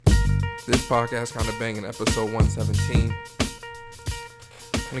This podcast kind of banging, episode 117.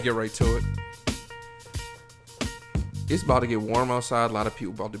 I'm gonna get right to it. It's about to get warm outside. A lot of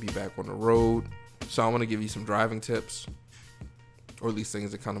people about to be back on the road. So I'm gonna give you some driving tips, or at least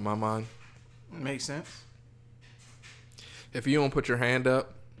things that come to my mind. Makes sense. If you don't put your hand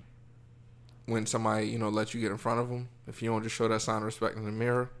up when somebody, lets you get in front of them, if you don't just show that sign of respect in the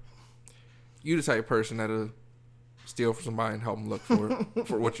mirror, you the type of person that'll steal from somebody and help them look for it,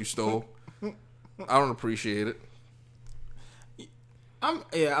 for what you stole. I don't appreciate it.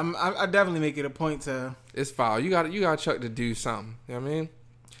 I definitely make it a point to. It's foul. You got Chuck to do something. You know what I mean?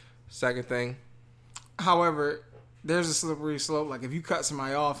 Second thing. However, there's a slippery slope. Like if you cut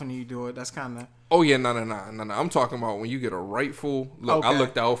somebody off and you do it, that's kind of. Oh yeah, no. I'm talking about when you get a rightful look. Okay. I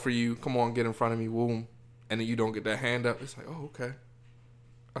looked out for you. Come on, get in front of me. Boom. And then you don't get that hand up. It's like, oh okay.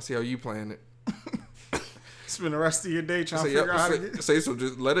 I see how you playing it. Spend the rest of your day trying to figure out how to get. So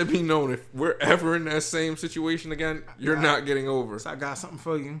just let it be known if we're ever in that same situation again, you're not getting over. So I got something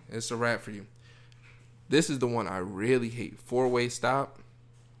for you. It's a wrap for you. This is the one I really hate. Four-way stop.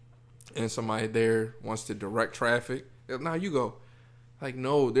 And somebody there wants to direct traffic. Now you go. Like,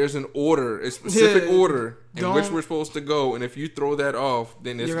 no, there's an order, a specific order in which we're supposed to go. And if you throw that off,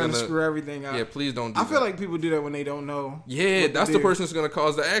 then it's going to screw everything up. Yeah, please don't do that. I feel like people do that when they don't know. Yeah, that's the person that's going to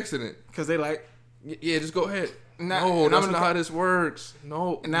cause the accident. Because they like... Yeah, just go ahead. No, that's not how this works.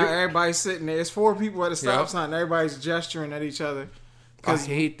 No. And now everybody's sitting there. It's four people at a stop sign. And everybody's gesturing at each other. I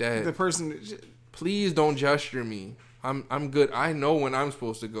hate that. The person... Please don't gesture me. I'm good. I know when I'm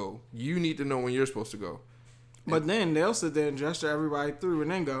supposed to go. You need to know when you're supposed to go. But then they'll sit there and gesture everybody through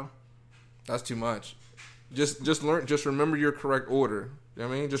and then go. That's too much. Just learn. Just remember your correct order. You know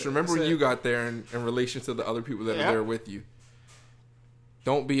what I mean? Just remember when you got there in relation to the other people that are there with you.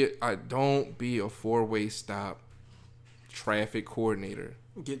 Don't be a four-way stop traffic coordinator.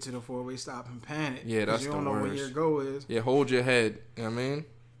 Get to the four-way stop and panic. Yeah, that's the worst. You don't know where your goal is. Yeah, hold your head. You know what I mean?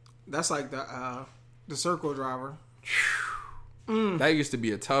 That's like the circle driver. That used to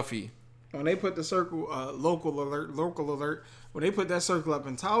be a toughie. When they put the circle, local alert, when they put that circle up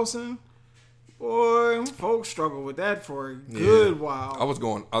in Towson, boy, folks struggle with that for a good while. I was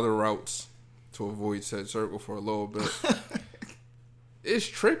going other routes to avoid said circle for a little bit. It's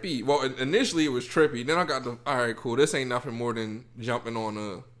trippy. Well, initially it was trippy. Then I got all right, cool. This ain't nothing more than jumping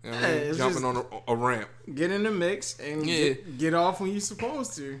on a ramp. Get in the mix and get off when you're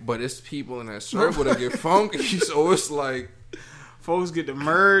supposed to. But it's people in that circle that get funky, so it's like folks get to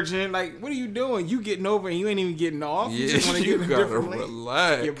merge in. Like, what are you doing? You getting over and you ain't even getting off. You just want to get in a different lane.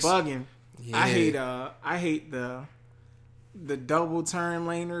 Relax. You're bugging. Yeah. I hate the double turn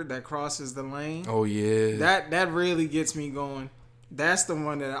laner that crosses the lane. Oh yeah. That really gets me going. That's the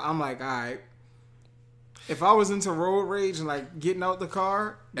one that I'm like, all right. If I was into road rage and like getting out the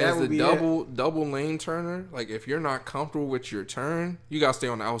car, that would be double lane turner. Like if you're not comfortable with your turn, you gotta stay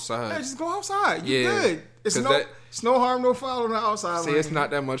on the outside. Yeah, just go outside. You're good. It's no harm, no foul on the outside. See, it's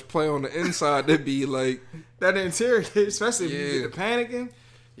not that much play on the inside. That'd be like that interior, especially if you get the panicking.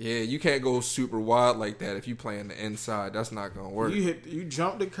 Yeah, you can't go super wild like that if you playing the inside. That's not gonna work. You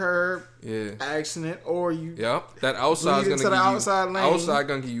jump the curb, accident, or you. Yep, that outside's gonna give outside lane. Outside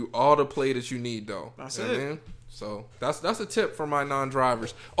gonna give you all the play that you need though. That's it. Man? So that's a tip for my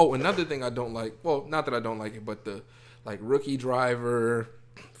non-drivers. Oh, another thing I don't like. Well, not that I don't like it, but the rookie driver,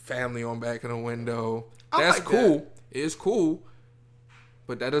 family on back of the window. That's like cool. That. It's cool,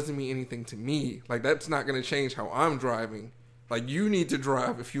 but that doesn't mean anything to me. Like that's not gonna change how I'm driving. Like, you need to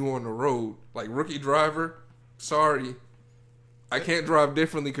drive if you're on the road. Like, rookie driver, sorry. I can't drive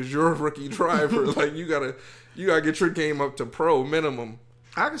differently because you're a rookie driver. Like, you gotta get your game up to pro minimum.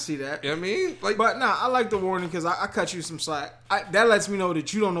 I can see that. You know what I mean? Like, but, I like the warning because I cut you some slack. That lets me know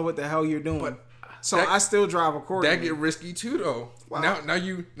that you don't know what the hell you're doing. So I still drive accordingly. That get risky, too, though. Wow. Now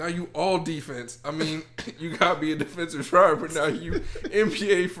you all defense. I mean, you got to be a defensive driver. Now you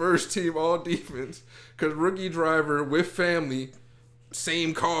NBA first team all defense. Because rookie driver with family,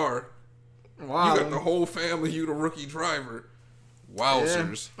 same car. Wow. You got the whole family, you the rookie driver.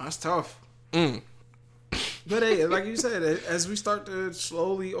 Wowzers. Yeah, that's tough. But hey, like you said, as we start to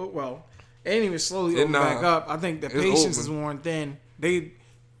slowly, ain't even slowly open back up, I think the patience is worn thin.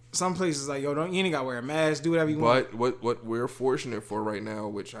 Some places like, yo, you ain't got to wear a mask, do whatever you want. But what we're fortunate for right now,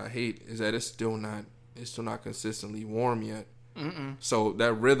 which I hate, is that it's still not consistently warm yet. Mm-mm. So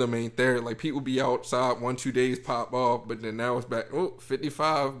that rhythm ain't there. Like people be outside 1-2 days pop off, but then now it's back.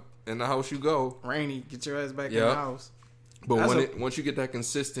 55 in the house you go. Rainy, get your ass back in the house. But once you get that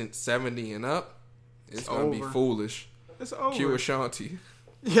consistent 70 and up, it's gonna be foolish. It's over. Cue Ashanti.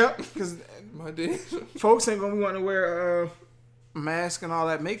 Yep, because my days. Folks ain't gonna want to wear mask and all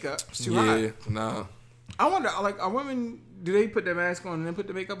that makeup. It's too hot. Yeah, nah. I wonder, like, are women, do they put their mask on and then put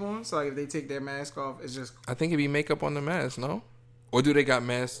the makeup on? So, like, if they take their mask off, it's just... I think it'd be makeup on the mask, no? Or do they got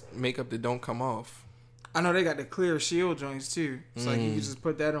makeup that don't come off? I know they got the clear shield joints, too. So, like, you can just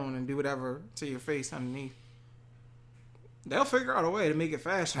put that on and do whatever to your face underneath. They'll figure out a way to make it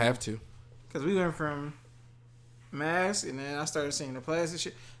fashionable. Have to. Because we went from mask, and then I started seeing the plastic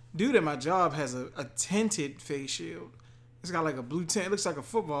shit. Dude at my job has a tinted face shield. It's got like a blue tint. It looks like a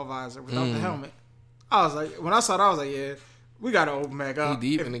football visor without the helmet. I was like, when I saw that, I was like, yeah, we got to open back up.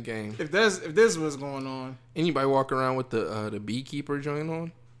 He deep in the game. If this was going on. Anybody walk around with the beekeeper joint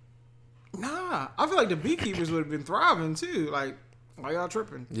on? Nah. I feel like the beekeepers would have been thriving too. Like, why y'all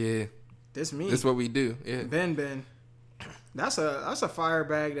tripping? Yeah. This me. That's what we do. Yeah. Ben. That's a fire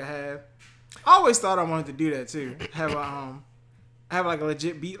bag to have. I always thought I wanted to do that too. Have like a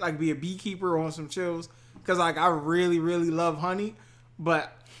legit be a beekeeper on some chills. Cause like I really, really love honey,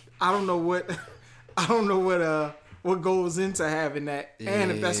 but I don't know what goes into having that,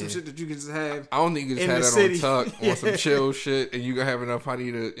 and if that's some shit that you can just have. I don't think you just have that on tuck on some chill shit, and you gonna have enough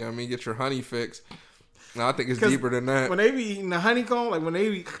honey to, get your honey fix. No, I think it's deeper than that. When they be eating the honeycomb, like when they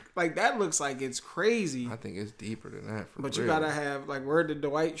be like that, looks like it's crazy. I think it's deeper than that. But you gotta have like word to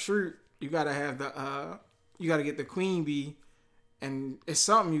Dwight Schrute. You gotta have you gotta get the queen bee. And it's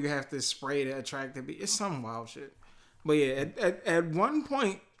something you have to spray to attract the bee. It's some wild shit. But yeah, at one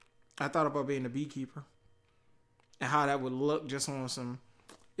point, I thought about being a beekeeper. And how that would look just on some,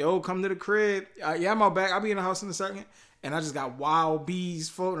 yo, come to the crib. Yeah, I'm out back. I'll be in the house in a second. And I just got wild bees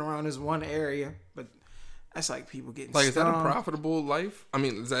floating around this one area. But that's like people getting like, stung. Is that a profitable life? I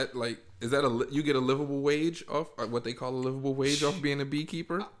mean, is that you get a livable wage off, what they call a livable wage off being a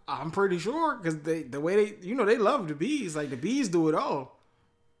beekeeper? I'm pretty sure, because the way they love the bees. Like, the bees do it all.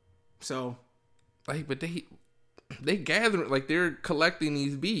 So, like, but they gather, like, they're collecting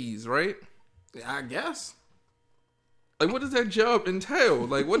these bees, right? I guess. Like, what does that job entail?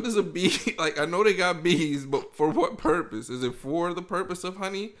 Like, what does a bee, like, I know they got bees, but for what purpose? Is it for the purpose of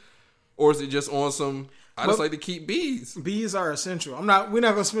honey? Or is it just on some... I just like to keep bees. Bees are essential. We're not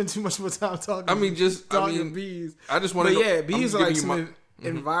gonna spend too much more time talking. Bees. I just want to. But yeah, bees are like some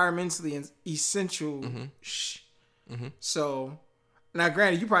environmentally essential. So now,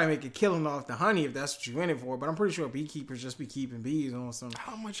 granted, you probably make a killing off the honey if that's what you're in it for. But I'm pretty sure beekeepers just be keeping bees on some.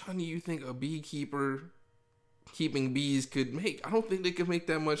 How much honey you think a beekeeper keeping bees could make? I don't think they could make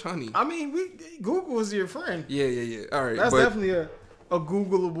that much honey. I mean, Google is your friend. Yeah. All right, that's definitely a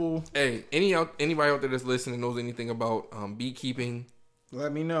Googleable. Hey, anybody out there that's listening knows anything about beekeeping,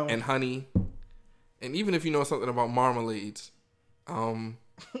 let me know. And honey, and even if you know something about marmalades,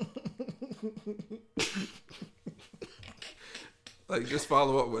 like, just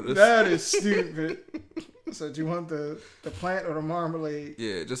follow up with us. That is stupid. So do you want the plant or the marmalade?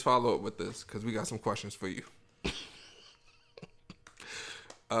 Yeah, just follow up with this because we got some questions for you.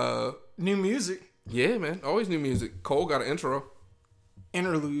 New music. Yeah, man, always new music. Cole got an intro.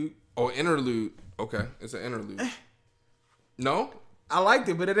 Interlude. Oh, interlude. Okay, it's an interlude. No, I liked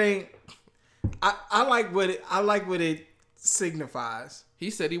it, but it ain't. I like what it signifies. He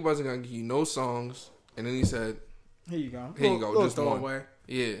said he wasn't gonna give you no songs, and then he said, "Here you go. Here you go. Just one." Away.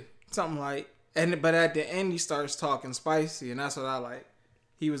 Yeah, something like. But at the end, he starts talking spicy, and that's what I like.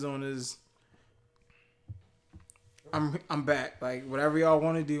 He was on his. I'm back. Like, whatever y'all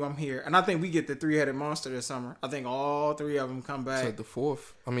want to do, I'm here. And I think we get the 3-headed monster this summer. I think all 3 of them come back. So the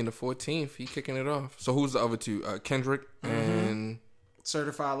 14th, he kicking it off. So who's the other 2? Kendrick and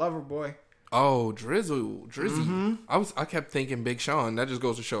Certified Lover Boy. Oh, Drizzy. I kept thinking Big Sean. That just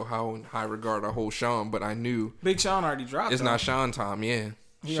goes to show how in high regard I hold Sean. But I knew Big Sean already dropped. It's not Sean time. Yeah,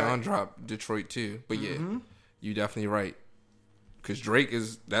 Sean dropped Detroit too. But yeah, you definitely right. Because Drake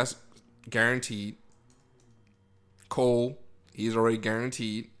that's guaranteed. Cole, he's already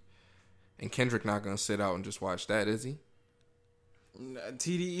guaranteed. And Kendrick not going to sit out and just watch that, is he?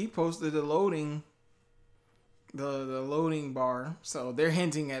 TDE posted the loading bar. So they're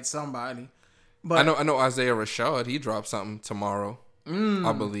hinting at somebody. But I know Isaiah Rashad, he dropped something tomorrow.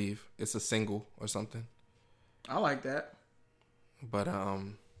 I believe. It's a single or something. I like that. But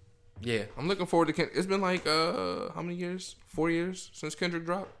yeah, I'm looking forward to Kendrick. It's been like how many years? 4 years since Kendrick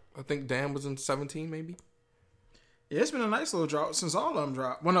dropped. I think Damn was in 2017 maybe. Yeah, it's been a nice little drop since all of them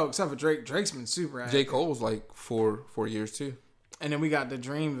dropped. Well, no, except for Drake. Drake's been super active. J. Cole was like 4 years too. And then we got the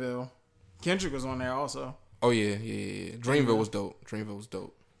Dreamville. Kendrick was on there also. Oh yeah. Dreamville was dope.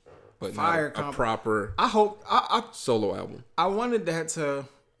 But Fire not a proper. I hope solo album. I wanted that to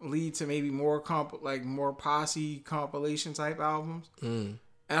lead to maybe more more posse compilation type albums. And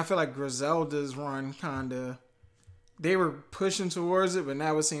I feel like Griselda's run kind of they were pushing towards it, but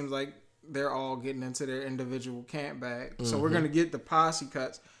now it seems like they're all getting into their individual camp bag. So we're gonna get the posse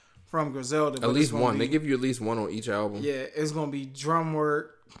cuts from Griselda. At least one. They give you at least one on each album. Yeah, it's gonna be Drum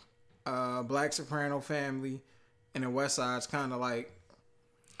Work, Black Soprano Family, and the West Side's kind of like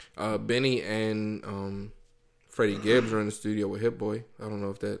Benny and Freddie Gibbs are in the studio with Hit Boy. I don't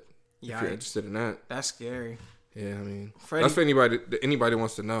know if you're interested in that. That's scary. Yeah, I mean, that's for anybody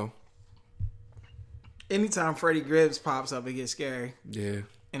wants to know. Anytime Freddie Gibbs pops up, it gets scary. Yeah.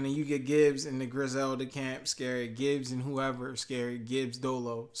 And then you get Gibbs in the Griselda camp, scary. Gibbs and whoever, scary. Gibbs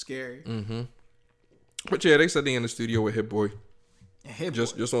Dolo, scary. Mm-hmm. But yeah, they said they in the studio with Hit Boy.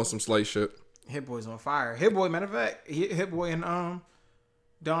 Just on some slight shit. Hit Boy's on fire. Hit Boy, matter of fact, Hit Boy and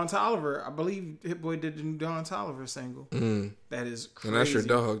Don Toliver. I believe Hit Boy did the new Don Toliver single. That is crazy. And that's your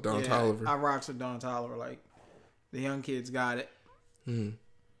dog, Don Toliver. I rocks with Don Toliver. Like, the young kids got it.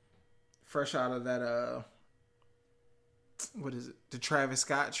 Fresh out of that, what is it? The Travis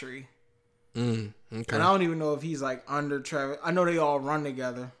Scott tree. Okay. And I don't even know if he's like under Travis. I know they all run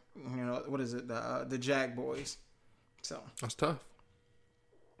together. You know, what is it? The Jack Boys. So that's tough.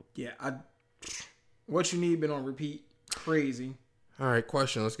 Yeah, What You Need been on repeat. Crazy. All right,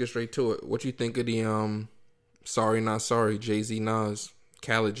 question. Let's get straight to it. What you think of the Sorry Not Sorry Jay-Z Nas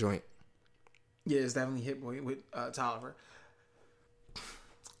Khaled joint? Yeah, it's definitely Hit Boy with Toliver.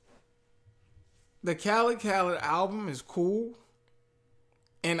 The Khaled album is cool,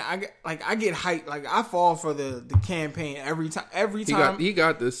 and I get hyped. Like, I fall for the campaign every time. He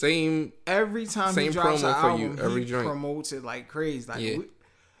got the same every time same he drops promo an for album, you every he joint. Promotes it like crazy. Like, yeah.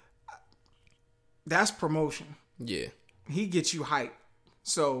 That's promotion. Yeah, he gets you hyped.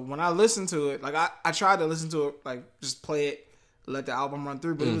 So when I listen to it, like I tried to listen to it, like just play it, let the album run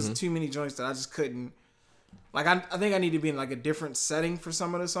through, but it was too many joints that I just couldn't. Like, I think I need to be in like a different setting for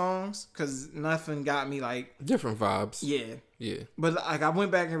some of the songs, because nothing got me like different vibes. Yeah. But like, I went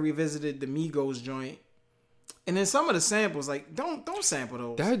back and revisited the Migos joint, and then some of the samples, like don't sample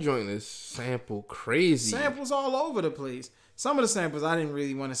those. That joint is sample crazy. Samples all over the place. Some of the samples I didn't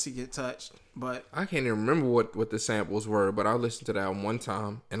really want to see get touched, but I can't even remember what the samples were. But I listened to that album one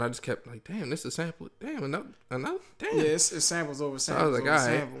time, and I just kept like, "Damn, this is a sample. Damn, another. Damn." Yeah, it's samples over samples. So I was like,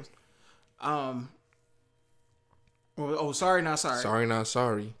 all right. Sorry Not Sorry. Sorry Not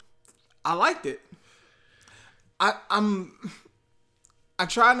Sorry. I liked it. I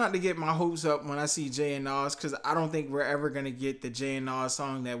try not to get my hopes up when I see Jay and Nas, because I don't think we're ever gonna get the Jay and Nas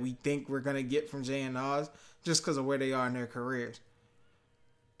song that we think we're gonna get from Jay and Nas, just because of where they are in their careers.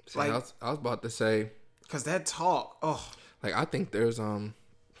 See, like, I was about to say, because that talk, like, I think there's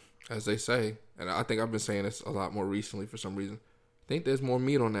as they say, and I think I've been saying this a lot more recently for some reason. I think there's more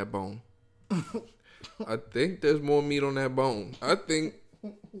meat on that bone. I think there's more meat on that bone. I think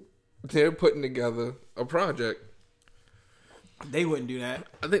they're putting together a project. They wouldn't do that.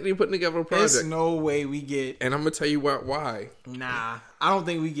 I think they're putting together a project. There's no way we get... And I'm going to tell you why. Nah. I don't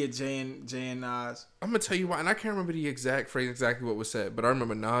think we get Jay and Nas. I'm going to tell you why. And I can't remember the exact phrase, exactly what was said. But I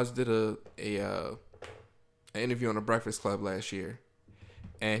remember Nas did an interview on the Breakfast Club last year.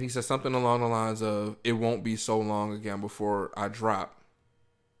 And he said something along the lines of, it won't be so long again before I drop.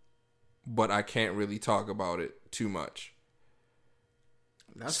 But I can't really talk about it too much.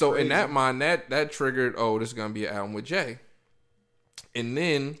 That's so crazy. In that mind, that triggered, this is going to be an album with Jay. And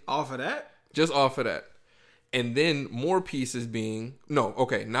then... Off of that? Just off of that. And then more pieces being... No,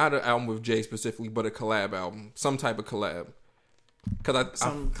 okay, not an album with Jay specifically, but a collab album. Some type of collab.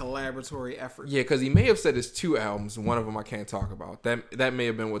 Some collaboratory effort. Yeah, because he may have said it's 2 albums. One of them I can't talk about. That may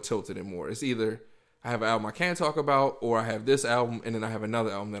have been what tilted it more. It's either I have an album I can't talk about, or I have this album, and then I have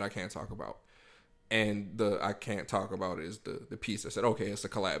another album that I can't talk about. And the I can't talk about is the piece that said, okay, it's a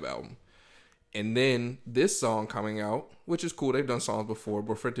collab album. And then this song coming out, which is cool. They've done songs before,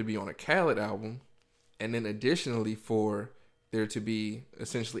 but for it to be on a Khaled album, and then additionally for there to be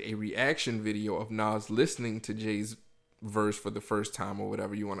essentially a reaction video of Nas listening to Jay's verse for the first time or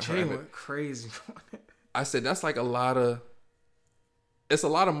whatever you want to have it. Jay went crazy. I said that's like it's a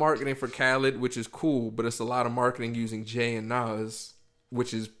lot of marketing for Khaled, which is cool, but it's a lot of marketing using Jay and Nas,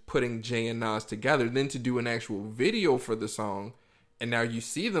 which is putting Jay and Nas together. Then to do an actual video for the song, and now you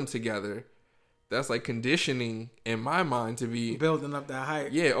see them together. That's like conditioning in my mind to be building up that hype.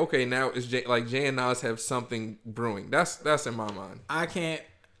 Yeah, okay. Now it's Jay and Nas have something brewing. That's in my mind.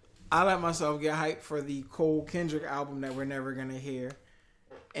 I let myself get hyped for the Cole Kendrick album that we're never gonna hear,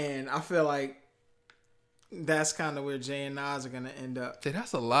 and I feel like that's kind of where Jay and Nas are gonna end up. Dude,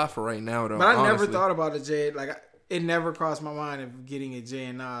 that's a lot for right now, though. But I never thought about a Jay. It never crossed my mind of getting a Jay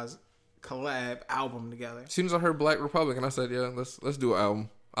and Nas collab album together. As soon as I heard Black Republic, and I said, yeah, let's do an album.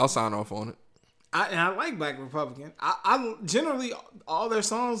 I'll sign off on it. I like Black Republican. I generally all their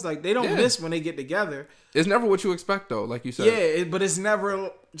songs like they don't miss when they get together. It's never what you expect though, like you said. Yeah, but it's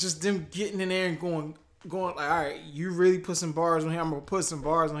never just them getting in there and going like, all right, you really put some bars on here. I'm gonna put some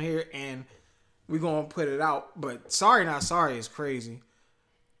bars on here, and we're gonna put it out. But Sorry Not Sorry is crazy.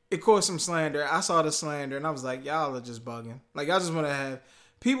 It caused some slander. I saw the slander, and I was like, y'all are just bugging. Like y'all just want to have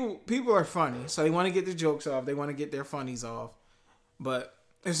people. People are funny, so they want to get the jokes off. They want to get their funnies off, but.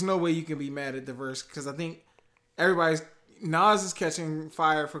 There's no way you can be mad at the verse because I think Nas is catching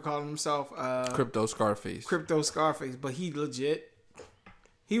fire for calling himself Crypto Scarface. But he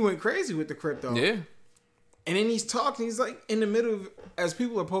went crazy with the crypto. Yeah. And then he's talking. He's like in the middle of, as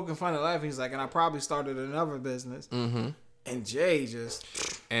people are poking fun and laughing. He's like, and I probably started another business. Mm-hmm. And Jay just.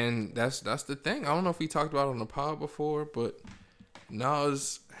 And that's the thing. I don't know if we talked about it on the pod before, but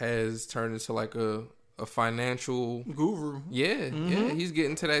Nas has turned into like a financial guru. Yeah, yeah. He's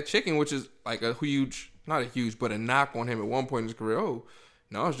getting to that chicken, which is like not a huge, but a knock on him at one point in his career. Oh,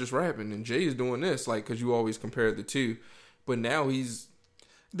 now it's just rapping and Jay's doing this, like, because you always compare the two. But now he's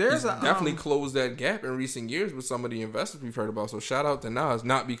definitely closed that gap in recent years with some of the investors we've heard about. So shout out to Nas,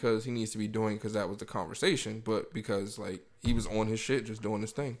 not because he needs to be doing because that was the conversation, but because like he was on his shit, just doing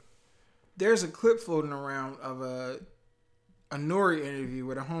his thing. There's a clip floating around of a Nori interview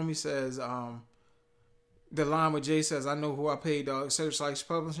where the homie says, the line where Jay says, I know who I paid, dog, Searchlight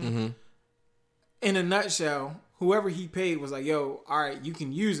Publishing. Mm-hmm. In a nutshell, whoever he paid was like, yo, all right, you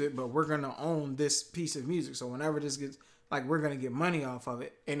can use it, but we're going to own this piece of music. So whenever this gets, like, we're going to get money off of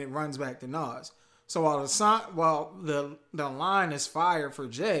it, and it runs back to Nas. So while the line is fire for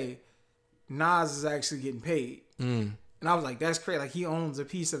Jay, Nas is actually getting paid. Mm. And I was like, that's crazy. Like, he owns a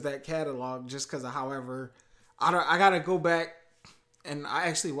piece of that catalog just because of however, I got to go back, and I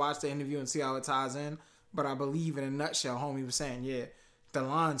actually watched the interview and see how it ties in. But I believe in a nutshell, homie was saying, yeah, the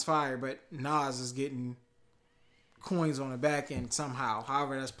line's fire, but Nas is getting coins on the back end somehow,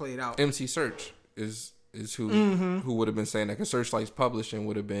 however that's played out. MC Search is who would have been saying that, because Searchlight's Publishing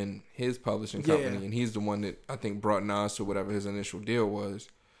would have been his publishing company, and he's the one that I think brought Nas to whatever his initial deal was.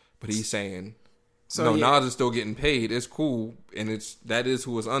 But he's saying, Nas is still getting paid. It's cool, and that is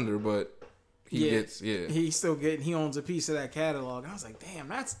who it's under, but he's still getting, he owns a piece of that catalog. And I was like, damn,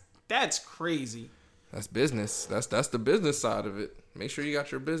 that's crazy. That's business. That's the business side of it. Make sure you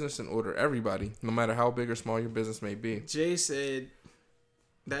got your business in order, everybody, no matter how big or small your business may be. Jay said,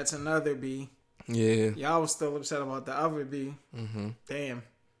 that's another B. Yeah. Y'all was still upset about the other B. Mm-hmm. Damn.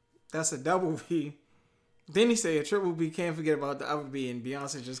 That's a double B. Then he said a triple B, can't forget about the other B, and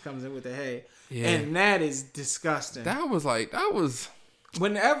Beyonce just comes in with the hey. Yeah. And that is disgusting. That was...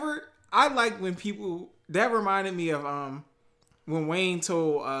 Whenever, I like when people... That reminded me of... When Wayne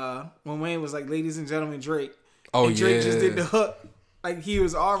was like, ladies and gentlemen, Drake. Oh, and Drake just did the hook. Like, he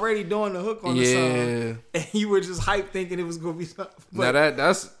was already doing the hook on the song. And you were just hyped thinking it was going to be something. Now,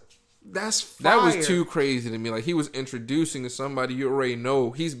 that's fire. That was too crazy to me. Like, he was introducing to somebody you already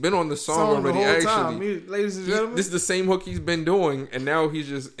know. He's been on the song already, the whole actually. Time. Ladies and gentlemen. This is the same hook he's been doing. And now he's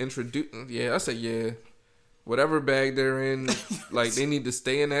just introducing. Yeah, I said, yeah. Whatever bag they're in, like, they need to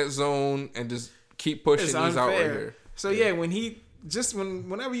stay in that zone and just keep pushing these out right here. So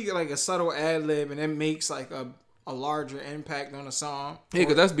whenever you get like a subtle ad lib and it makes like a larger impact on a song. Yeah,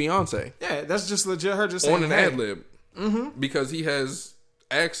 because that's Beyonce. Yeah, that's just legit her just saying on an ad lib. Mm-hmm. Because he has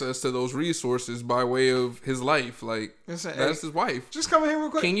access to those resources by way of his life. Like, that's his wife. Just come in here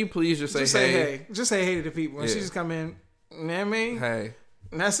real quick. Can you please just say hey? Just say hey to the people. And she just come in, you know what I mean? Hey.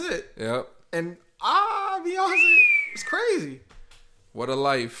 And that's it. Yep. And Beyonce, it's crazy. What a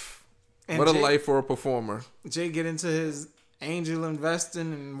life. And what a life for a performer. Jay get into his angel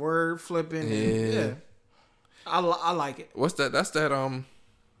investing and word flipping. Yeah. I like it. What's that? That's that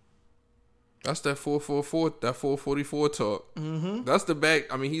 444, that 444 talk. Mm-hmm. That's the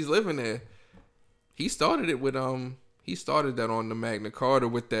back. I mean, he's living there. He started it with he started that on the Magna Carta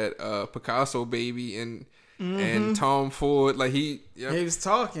with that Picasso baby and Tom Ford. Like he was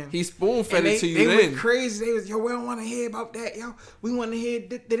talking. He spoon fed it to you. They went crazy. They was, yo, we don't want to hear about that, yo. We want to hear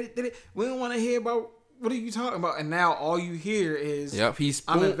did it. We don't want to hear about, what are you talking about? And now all you hear is,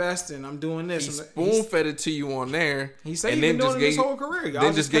 I'm investing, I'm doing this. He spoon fed it to you on there. He said he's been doing it his whole career. Y'all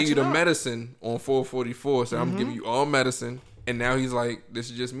then just gave you the medicine on 444. So I'm giving you all medicine. And now he's like, this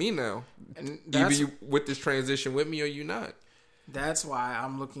is just me now. And either you with this transition with me or you not. That's why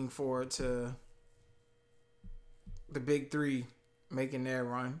I'm looking forward to the big three making their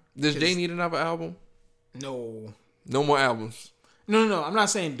run. Does Jay need another album? No. No more albums? No. I'm not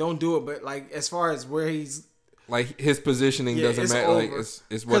saying don't do it, but like as far as where he's... Like his positioning doesn't matter. Over. Like it's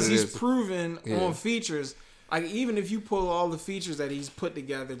what it is. Because he's proven on features. Like even if you pull all the features that he's put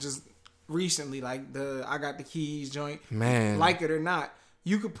together, just recently, like the I Got the Keys joint. Man, like it or not,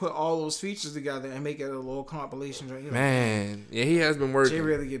 you could put all those features together and make it a little compilation joint. You know, man, yeah, he has been working. Jay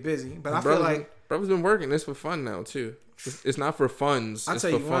really get busy, but I feel like brother's been working this for fun now too. It's not for funds. I'll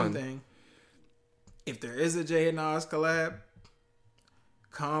tell you one thing: if there is a Jay and Nas collab,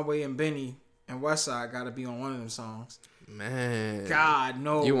 Conway and Benny and Westside got to be on one of them songs. Man, God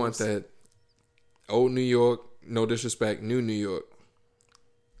knows you want that old New York, no disrespect, new New York,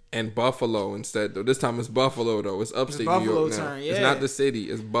 and Buffalo instead. Though this time it's Buffalo though. It's upstate New York now. Turn, yeah. It's not the city.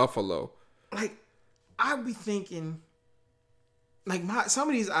 It's Buffalo. Like I be thinking, like some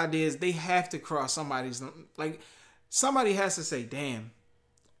of these ideas they have to cross somebody's. Like somebody has to say, "Damn,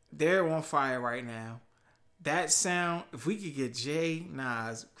 they're on fire right now." That sound. If we could get Jay,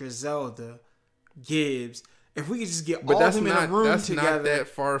 Nas, Griselda, Gibbs. If we could just get all of them in a room together, not that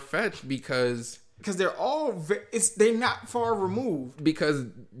far fetched because they're all they're not far removed. Because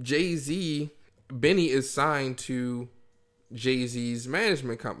Jay-Z, Benny is signed to Jay-Z's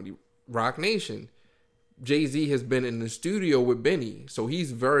management company, Roc Nation. Jay-Z has been in the studio with Benny, so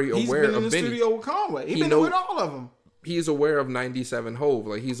he's very aware of Benny. He's been in the studio with Conway. He's been with all of them. He's aware of 97 Hove,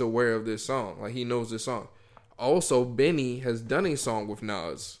 like he's aware of this song, like he knows this song. Also, Benny has done a song with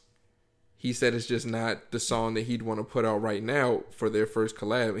Nas. He said it's just not the song that he'd want to put out right now for their first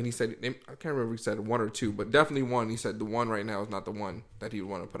collab. And he said, I can't remember if he said one or two, but definitely one. He said the one right now is not the one that he'd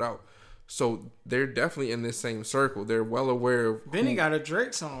want to put out. So they're definitely in this same circle. They're well aware of... Benny got a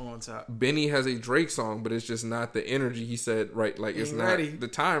Drake song on top. Benny has a Drake song, but it's just not the energy he said, right? Like it's not the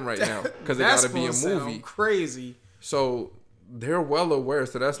time right now because it got to be a movie. Crazy. So they're well aware.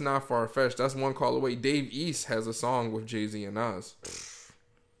 So that's not far-fetched. That's one call away. Dave East has a song with Jay-Z and Nas.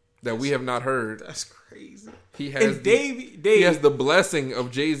 That we have not heard. That's crazy. He has he has the blessing of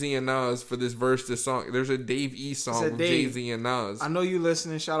Jay-Z and Nas for this verse, this song. There's a Dave East song with Jay-Z and Nas. I know you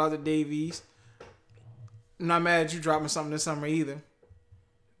listening. Shout out to Dave East. I'm not mad at you dropping something this summer either.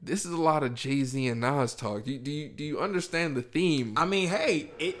 This is a lot of Jay-Z and Nas talk. Do you understand the theme? I mean,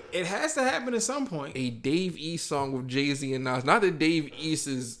 hey, it has to happen at some point. A Dave East song with Jay-Z and Nas. Not that Dave East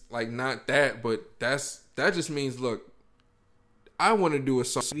is like not that, but that just means look. I want to do a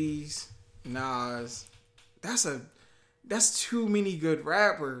song. Nas, that's too many good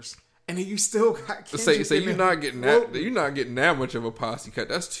rappers, and then you still got Kendrick. Say you're not getting that. You're not getting that much of a posse cut.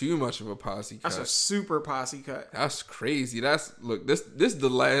 That's too much of a posse cut. That's a super posse cut. That's crazy. This is the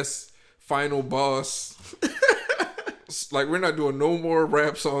last final boss. Like we're not doing no more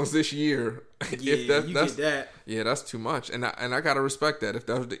rap songs this year. Yeah, get that. Yeah, that's too much, and I gotta respect that.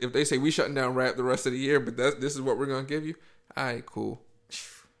 If they say we shutting down rap the rest of the year, but this is what we're gonna give you. All right, cool.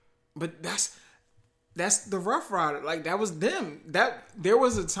 But that's the Rough Rider. Like that was them. That there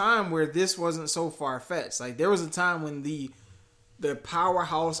was a time where this wasn't so far fetched. Like there was a time when the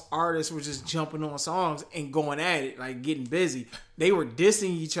powerhouse artists were just jumping on songs and going at it, like getting busy. They were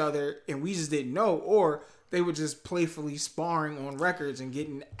dissing each other, and we just didn't know, or they were just playfully sparring on records and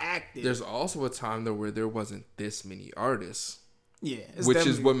getting active. There's also a time though where there wasn't this many artists. Yeah, which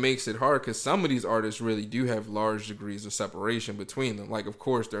is what makes it hard because some of these artists really do have large degrees of separation between them. Like, of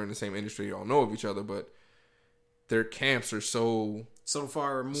course, they're in the same industry, they all know of each other, but their camps are so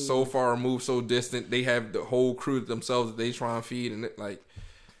far removed, so distant. They have the whole crew themselves that they try and feed, and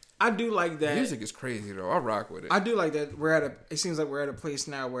I do like that. Music is crazy though. I rock with it. I do like that. It seems like we're at a place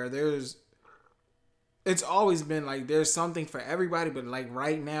now where it's always been like there's something for everybody, but like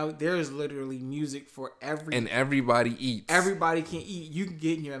right now there's literally music for everybody. And everybody eats. Everybody can eat. You can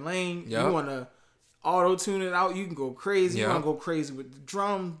get in your lane. Yep. You want to auto tune it out. You can go crazy. Yep. You want to go crazy with the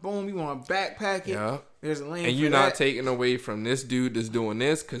drum. Boom. You want to backpack it. Yep. There's a lane. And you're not taking away from this dude that's doing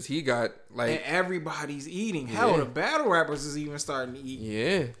this because he got like. And everybody's eating. Yeah. Hell, the battle rappers is even starting to eat.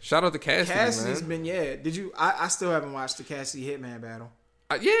 Yeah. Shout out to Cassidy. Cassidy's been Did you? I still haven't watched the Cassidy Hitman battle.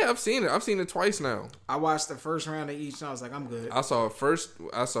 Yeah, I've seen it. I've seen it twice now. I watched the first round of each, and I was like, I'm good. I saw it first.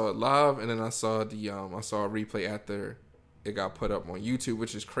 I saw it live, and then I saw a replay after it got put up on YouTube,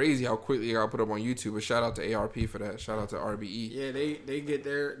 which is crazy how quickly it got put up on YouTube. But shout out to ARP for that. Shout out to RBE. Yeah, they get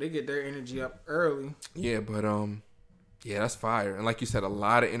their energy up early. Yeah, but yeah, that's fire. And like you said, a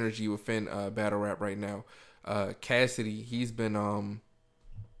lot of energy within battle rap right now. Cassidy's been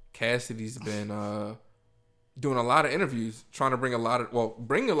doing a lot of interviews, trying to bring a lot of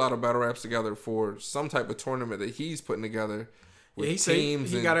battle raps together for some type of tournament that he's putting together with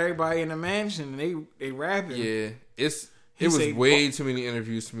teams. He got everybody in a mansion and they rapping. Yeah, it was way too many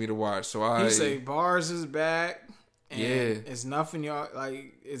interviews for me to watch. So he say Bars is back. And it's nothing, y'all.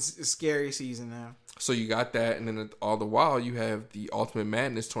 Like it's a scary season now. So you got that, and then all the while you have the Ultimate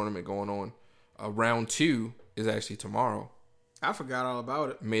Madness tournament going on. Round 2 is actually tomorrow. I forgot all about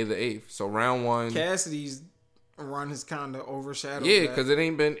it. May the 8th. So round 1. Cassidy's run has kind of overshadowed. Yeah, because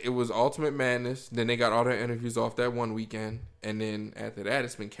it was Ultimate Madness. Then they got all their interviews off that one weekend, and then after that,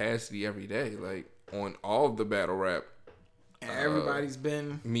 it's been Cassidy every day, like on all of the battle rap. Everybody's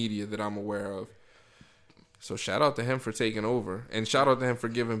been media that I'm aware of. So shout out to him for taking over, and shout out to him for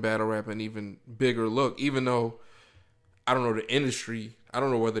giving battle rap an even bigger look. Even though I don't know the industry, I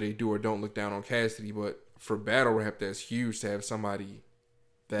don't know whether they do or don't look down on Cassidy, but for battle rap, that's huge to have somebody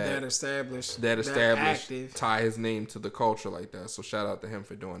that established, tie his name to the culture like that. So shout out to him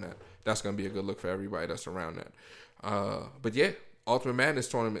for doing that. That's gonna be a good look for everybody that's around that. But yeah, Ultimate Madness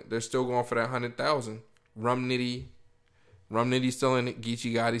tournament, they're still going for that 100,000. Rum Nitty's still in it.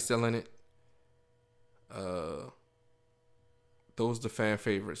 Geechee Gotti's still in it. Those are the fan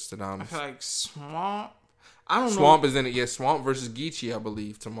favorites that I feel like Swamp. I don't know. Swamp is in it. Yeah, Swamp versus Geechee, I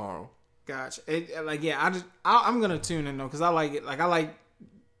believe, tomorrow. Gotcha. I'm gonna tune in though because I like it. Like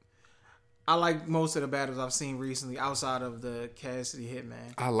I like most of the battles I've seen recently outside of the Cassidy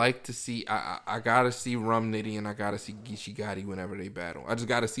Hitman. I like to see. I gotta see Rum Nitty and I gotta see Geechee Gotti whenever they battle. I just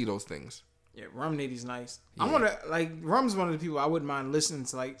gotta see those things. Yeah, Rum Nitty's nice. Yeah. I wanna Rum's one of the people I wouldn't mind listening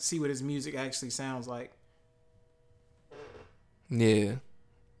to, see what his music actually sounds like. Yeah,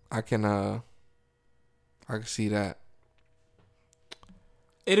 I can see that.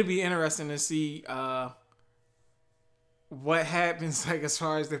 It'd be interesting to see what happens, as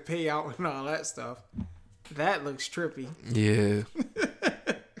far as the payout and all that stuff. That looks trippy. Yeah.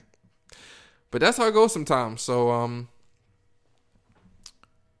 But that's how it goes sometimes. So,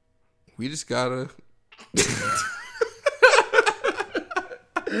 we just gotta.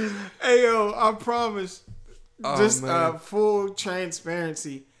 Hey, yo, I promise. Full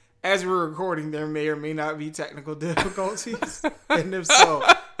transparency. As we're recording, there may or may not be technical difficulties. And if so,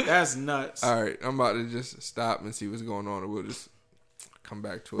 that's nuts. All right, I'm about to just stop and see what's going on, and we'll just come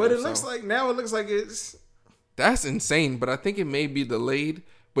back to it. But it looks like it's... That's insane, but I think it may be delayed.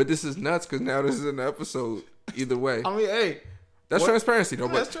 But this is nuts, because now this is an episode. Either way. I mean, hey. That's transparency, though,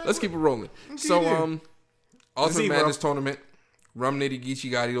 but let's keep it rolling. So, Ultimate Madness tournament. Rum Nitty,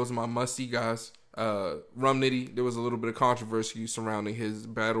 Geechee Gotti, those are my must-see guys. Rum Nitty, there was a little bit of controversy surrounding his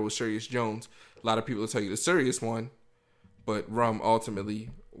battle with Serious Jones. A lot of people will tell you the serious one, but Rum ultimately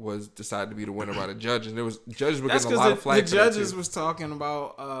was decided to be the winner by the judges. There was judges were getting a lot of flack. The judges was talking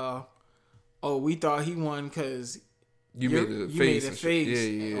about, we thought he won because you made a face.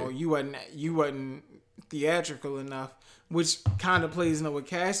 Yeah. Or you wasn't theatrical enough, which kind of plays into what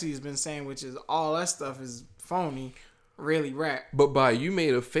Cassidy's been saying, which is all that stuff is phony. Really rap. But by you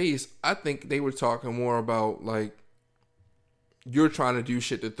made a face, I think they were talking more about you're trying to do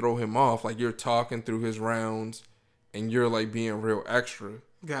shit to throw him off. Like you're talking through his rounds and you're being real extra.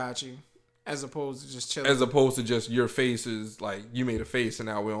 Got you. As opposed to just chilling. As opposed to just your face is you made a face and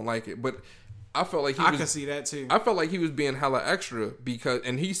now we don't like it. But I felt like I can see that too. I felt like he was being hella extra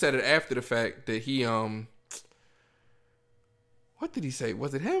and he said it after the fact that he what did he say?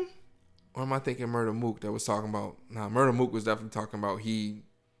 Was it him? Or am I thinking Murder Mook that was talking about... Nah, Murder Mook was definitely talking about he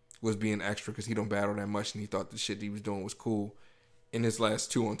was being extra because he don't battle that much and he thought the shit he was doing was cool in his last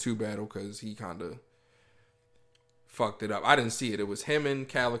 2-on-2 battle because he kind of fucked it up. I didn't see it. It was him and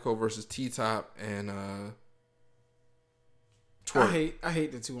Calico versus T-Top and Twerk. I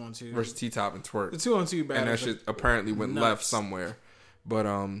hate the 2-on-2. Versus T-Top and Twerk. The 2-on-2 battle. And that shit apparently went left somewhere. But,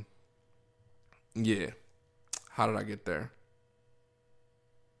 yeah. How did I get there?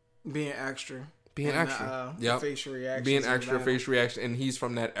 Being extra. Yep. Facial reaction. Being extra, facial reaction. And he's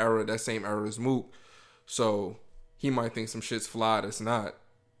from that era, that same era as Mook. So he might think some shit's fly that's not.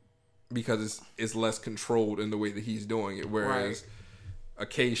 Because it's less controlled in the way that he's doing it. Whereas a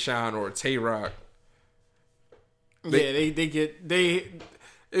K-Shine or a Tay-Rock. It's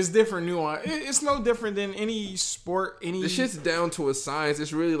different nuance. It's no different than any sport. The shit's down to a science.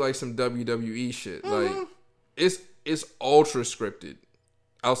 It's really like some WWE shit. Mm-hmm. It's ultra scripted.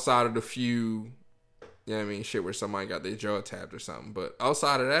 Outside of the few, shit where somebody got their jaw tapped or something. But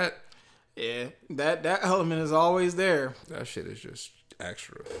outside of that, yeah, that element is always there. That shit is just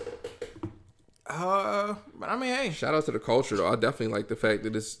extra. But hey, shout out to the culture though. I definitely like the fact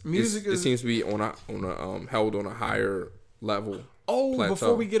that it seems to be on a held on a higher level. Oh, plateau.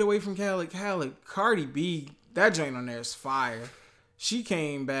 Before we get away from Khaled, Cardi B, that joint on there is fire. She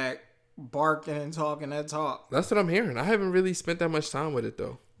came back. Barking and talking that talk. That's what I'm hearing. I haven't really spent that much time with it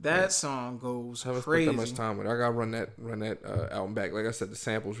though. That song goes crazy. I haven't spent that much time with it. I gotta run that album back. Like I said, the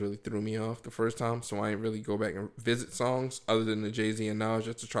samples really threw me off the first time, so I ain't really go back and visit songs other than the Jay-Z and Nas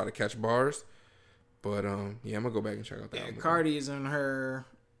just to try to catch bars. But I'm gonna go back and check out that album. Cardi is in her.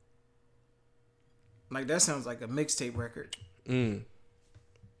 That sounds like a mixtape record.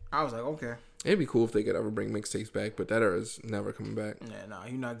 I was like, okay. It'd be cool if they could ever bring mixtapes back, but that era is never coming back. Yeah, no,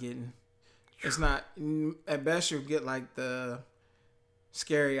 you're not getting. It's not. At best, you'll get like the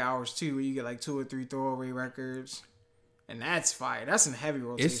Scary Hours too, where you get like 2 or 3 throwaway records, and that's fire. That's in heavy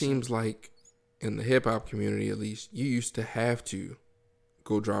rotation. It seems like in the hip hop community, at least, you used to have to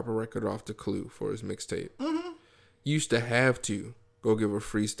go drop a record off to Clue for his mixtape. Mm-hmm. You used to have to go give a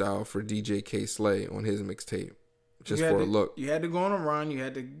freestyle for DJ K Slay on his mixtape. Just for a look. You had to go on a run. You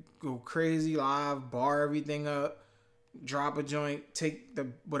had to go crazy live, bar everything up, drop a joint, take the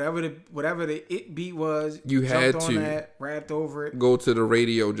whatever the it beat was. You had to that, rapped over it. Go to the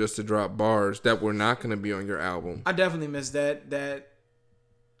radio just to drop bars that were not going to be on your album. I definitely missed that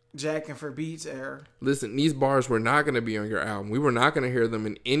jacking for beats era. Listen, these bars were not going to be on your album. We were not going to hear them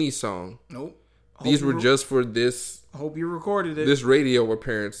in any song. Nope. These were just for this. I hope you recorded it. This radio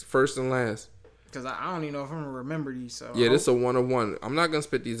appearance, first and last. Because I don't even know if I'm going to remember these. So yeah, this is a 101. I'm not going to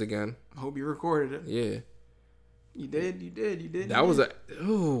spit these again. I hope you recorded it. Yeah. You did. That was an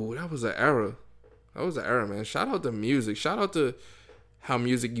era. That was an era, man. Shout out to music. Shout out to how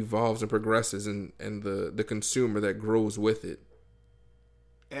music evolves and progresses and the consumer that grows with it.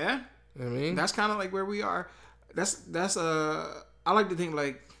 Yeah. I mean, that's kind of like where we are. That's I like to think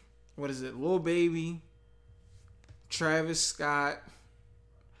like, what is it? Lil Baby, Travis Scott,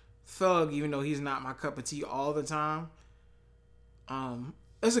 Thug, even though he's not my cup of tea all the time.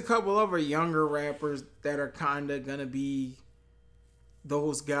 There's a couple other younger rappers that are kind of gonna be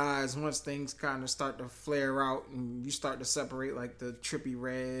those guys once things kind of start to flare out and you start to separate like the Trippie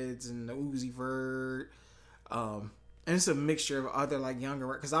Reds and the Uzi Vert. And it's a mixture of other like younger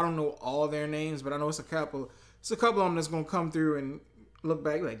rappers, because I don't know all their names, but I know it's a couple of them that's gonna come through and look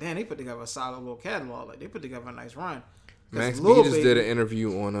back like, damn, they put together a solid little catalog. Like they put together a nice run. Max B just did an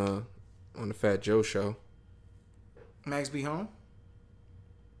interview on the Fat Joe show. Max B home?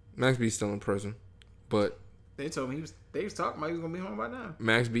 Max B's still in prison, but they told me they was talking about he was gonna be home by now.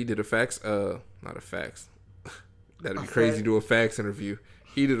 Max B did not a fax. That'd be crazy to do a fax interview.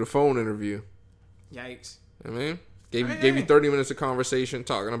 He did a phone interview. Yikes! I mean, gave you 30 minutes of conversation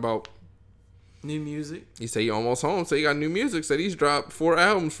talking about new music. He said he almost home. Said he got new music. Said he's dropped 4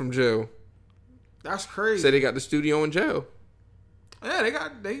 albums from jail. That's crazy. Said he got the studio in jail. Yeah,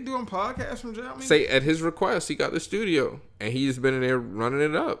 they doing podcasts from jail. Say at his request, he got the studio, and he's been in there running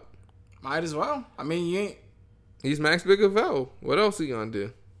it up. Might as well. I mean, you ain't. He's Max Bigavell. What else he gonna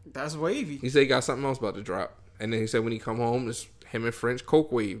do? That's wavy. He said he got something else about to drop, and then he said when he come home, it's him and French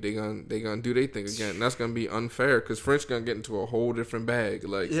Coke Wave. They gonna do their thing again. And that's gonna be unfair because French gonna get into a whole different bag.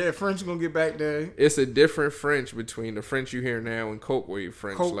 Like French gonna get back there. It's a different French between the French you hear now and Coke Wave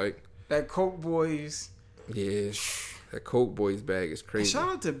French. That Coke Boys. Yeah. That Coke Boys bag is crazy. Shout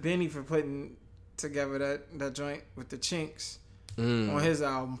out to Benny for putting together that joint with the Chinks on his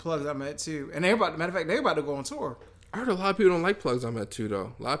album, Plugs I'm At too. And they're about to go on tour. I heard a lot of people don't like Plugs I'm At too,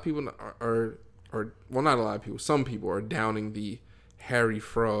 though. A lot of people are well, not a lot of people. Some people are downing the Harry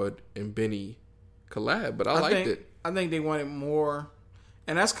Fraud and Benny collab, but I liked it. I think they wanted more,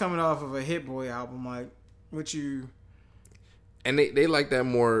 and that's coming off of a Hit Boy album, like what you. And they like that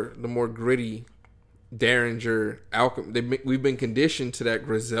the more gritty. Derringer, Alchemy. We've been conditioned to that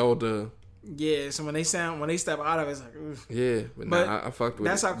Griselda. Yeah, so when they step out of it, it's like, oof. Yeah, but I fucked with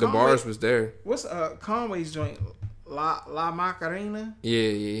that's it. How the bars was there. What's Conway's joint? La Macarena?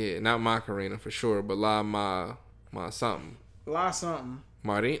 Yeah. Not Macarena for sure, but La something. La something.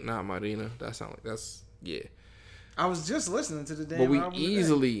 Not Marina. That's yeah. I was just listening to the damn. But we album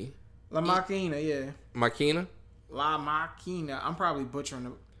easily today. La Maquina, yeah. Maquina? La Maquina. I'm probably butchering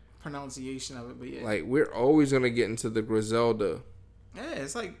the pronunciation of it, but yeah. Like, we're always gonna get into the Griselda. Yeah,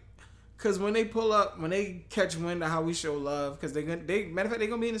 it's like, cause when they catch wind of how we show love, cause matter of fact, they're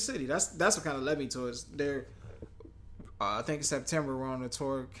gonna be in the city. That's what kind of led me towards their. I think in September we're on the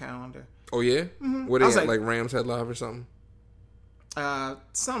tour calendar. Oh yeah, mm-hmm. What they like Rams Head Live or something?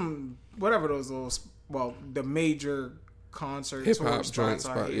 Some whatever those little the major concert hip hop joint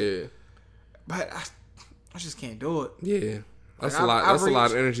spot, yeah. But I just can't do it. Yeah. That's a lot. That's a lot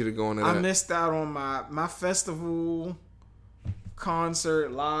of energy to go into that. I missed out on my festival,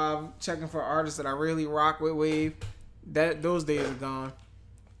 concert, live, checking for artists that I really rock with. Wave, those days are gone.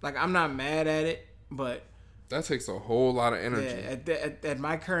 Like, I'm not mad at it, but that takes a whole lot of energy. Yeah, at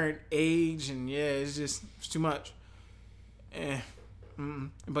my current age, and it's too much.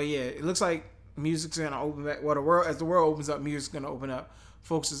 But yeah, it looks like music's gonna open back. Well, as the world opens up, music's gonna open up.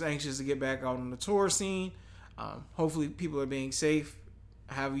 Folks is anxious to get back out on the tour scene. Hopefully people are being safe,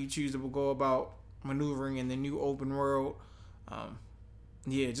 however you choose to go about maneuvering in the new open world.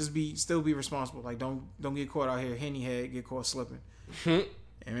 Yeah, still be responsible. Like don't get caught out here henny head, get caught slipping. I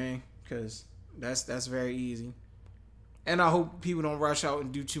mean, because that's very easy. And I hope people don't rush out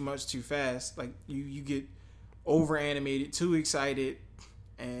and do too much too fast. Like you get over animated, too excited,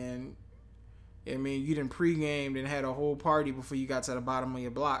 and I mean you done pre-gamed and had a whole party before you got to the bottom of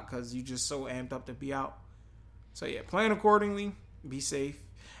your block because you just so amped up to be out. So yeah, plan accordingly, be safe,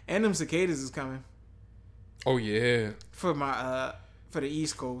 and them cicadas is coming. Oh yeah, for the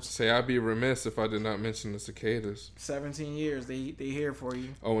East Coast. Say I'd be remiss if I did not mention the cicadas. 17 years, they here for you.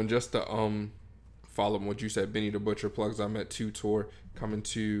 Oh, and just to follow what you said, Benny the Butcher plugs. I'm at 2 tour coming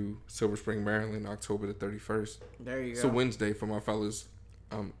to Silver Spring, Maryland, October the 31st. There you go. It's a Wednesday for my fellas,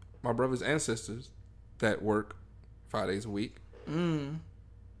 my brothers and sisters that work 5 days a week. You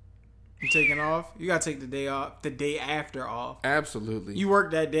taking off? You gotta take the day off. The day after off. Absolutely. You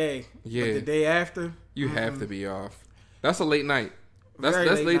work that day. Yeah. But the day after, you have to be off. That's a late night.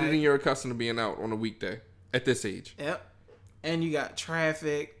 That's later than you're accustomed to being out on a weekday at this age. Yep. And you got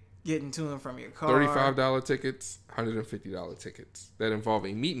traffic getting to and from your car. $35 tickets, $150 tickets that involve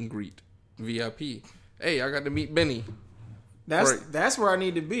a meet and greet, VIP. Hey, I got to meet Benny. That's where I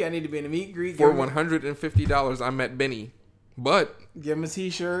need to be. I need to be in a meet and greet. For $150, I met Benny. But give him a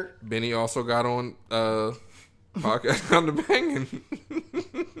t-shirt. Benny also got on podcast on the banging.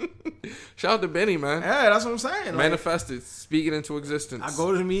 Shout out to Benny, man. Yeah, that's what I'm saying. Manifested, speak it into existence. I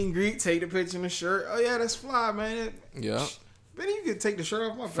go to the meet and greet, take the picture in the shirt. Oh yeah, that's fly, man. Yeah. Benny, you could take the shirt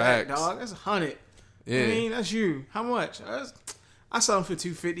off my back, dog. That's $100. Yeah. I mean, that's you. How much? I sell them for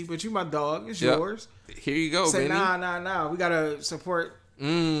 $250, but you my dog. It's yours. Here you go, Benny. Nah. We gotta support.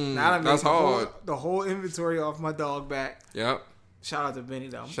 That's hard. The whole inventory off my dog back. Yep. Shout out to Benny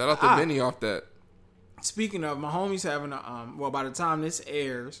though. Shout out to Benny off that. Speaking of, my homie's having a by the time this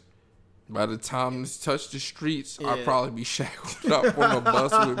airs, by the time this touch the streets, I'll probably be shackled up on a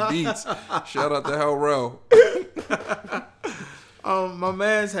bus with beats. Shout out to Hell Row. My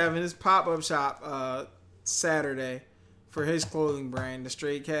man's having his pop-up shop Saturday for his clothing brand, the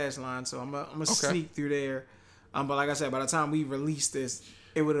Straight Cash line. So I'm gonna sneak through there. But like I said, by the time we release this,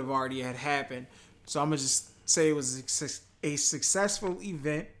 it would have already had happened. So I'm gonna just say it was a successful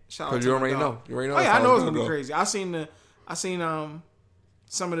event. Because you already know. You already know. Oh yeah, I know it's gonna be crazy. I seen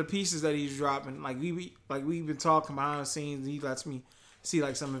some of the pieces that he's dropping. Like we've been talking behind the scenes. He lets me see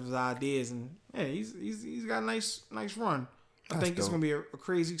like some of his ideas, and yeah, he's got a nice run. I think it's gonna be a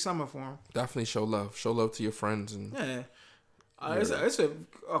crazy summer for him. Definitely show love to your friends and it's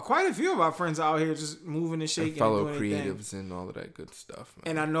quite a few of our friends out here just moving and shaking, and fellow doing creatives and all of that good stuff.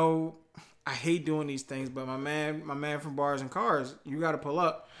 Man. And I know I hate doing these things, but my man from Bars and Cars, you got to pull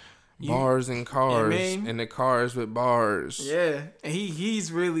up. Bars and Cars, and the cars with bars. Yeah, and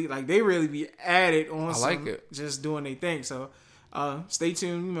he's really like they really be at it on. I like it, just doing their thing. So stay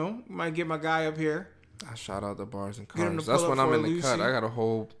tuned. You know, might get my guy up here. I shout out the Bars and Cars. That's when I'm in the cut. I got a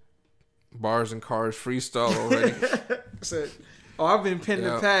whole Bars and Cars freestyle already. I've been pinned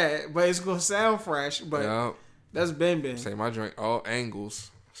the pad, but it's gonna sound fresh. But that's Ben. Say my joint, all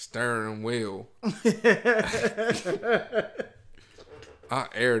angles, steering wheel. I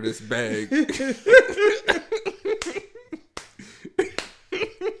air this bag.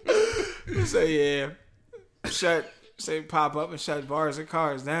 Say pop up and shut Bars and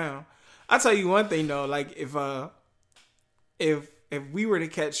Cars down. I'll tell you one thing though, like if we were to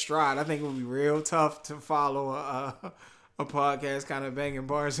catch stride, I think it would be real tough to follow a podcast kind of banging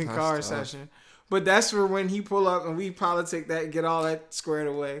Bars and Cars session. But that's for when he pull up and we politic that and get all that squared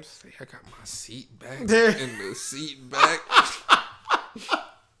away. I got my seat back in the seat back.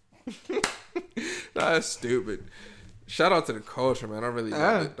 That's stupid. Shout out to the culture, man. I really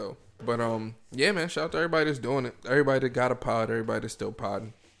love it though. But yeah, man. Shout out to everybody that's doing it. Everybody that got a pod. Everybody that's still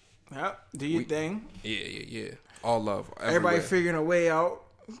podding. Yep. Do your thing. Yeah. All love. Everywhere. Everybody figuring a way out.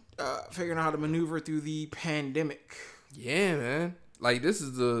 Figuring out how to maneuver through the pandemic. Yeah, man. Like this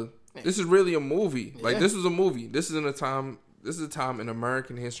is really a movie. Like this is a movie. This is a time in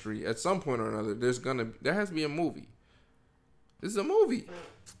American history. At some point or another, there has to be a movie. This is a movie.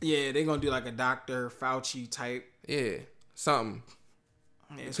 Yeah, they're gonna do like a Dr. Fauci type. Yeah, something.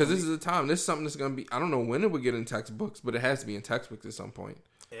 Because this is a time. This is something that's gonna be. I don't know when it would get in textbooks, but it has to be in textbooks at some point.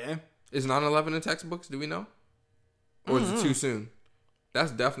 Yeah. Is 9/11 in textbooks? Do we know? Or is it too soon?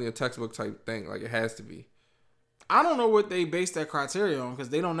 That's definitely a textbook type thing. Like it has to be. I don't know what they base that criteria on because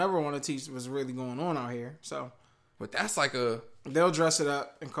they don't ever want to teach what's really going on out here. So, but that's like they'll dress it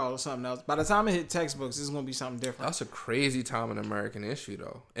up and call it something else. By the time it hit textbooks, it's gonna be something different. That's a crazy time in American history,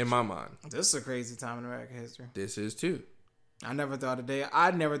 though. In my mind, this is a crazy time in American history. This is too. I never thought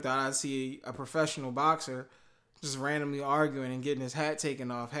I'd see a professional boxer just randomly arguing and getting his hat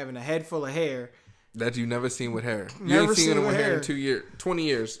taken off, having a head full of hair. That you've never seen with hair. You ain't seen him with hair in 2 years, 20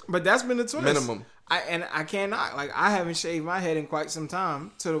 years. But that's been the twist. Minimum. I cannot, like, I haven't shaved my head in quite some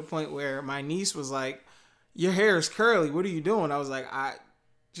time, to the point where my niece was like, your hair is curly. What are you doing? I was like,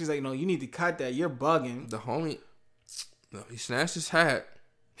 she's like, no, you need to cut that. You're bugging. The homie, no, he snatched his hat.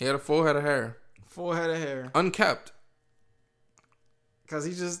 He had a full head of hair. Full head of hair. Unkept. Because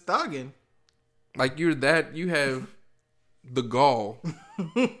he's just thugging. Like, you have the gall,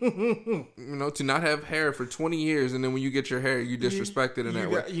 to not have hair for 20 years, and then when you get your hair, you disrespect it in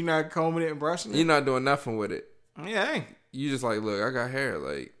that way. You're not combing it and brushing it? You're not doing nothing with it. Yeah. You just like, look, I got hair.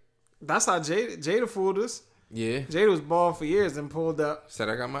 Like, that's how Jada fooled us. Yeah. Jada was bald for years and pulled up. Said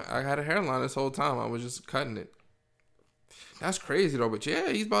I had a hairline this whole time. I was just cutting it. That's crazy though. But yeah,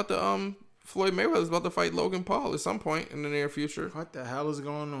 he's about to Floyd Mayweather's about to fight Logan Paul at some point in the near future. What the hell is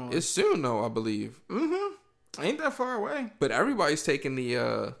going on? It's soon though, I believe. Ain't that far away. But everybody's taking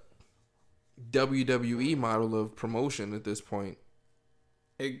the WWE model of promotion at this point.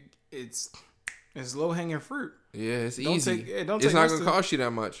 It's low hanging fruit. Yeah, it's easy. It's not gonna cost you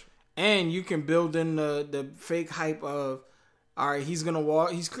that much. And you can build in the fake hype of, all right, he's gonna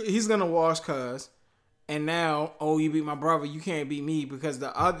wash cuz, and now, oh, you beat my brother, you can't beat me, because the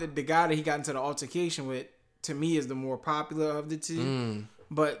guy that he got into the altercation with, to me, is the more popular of the two.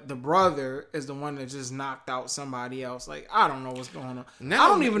 But the brother is the one that just knocked out somebody else. Like, I don't know what's going on. Now I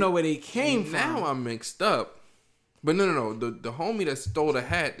don't even know where they came from. Now I'm mixed up. But no. The homie that stole the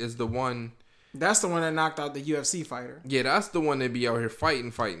hat is the one. That's the one that knocked out the UFC fighter. Yeah, that's the one that be out here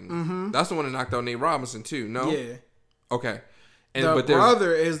fighting. That's the one that knocked out Nate Robinson too. No. Yeah. Okay. The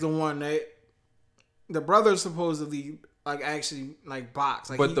brother is the one that. The brother supposedly actually box.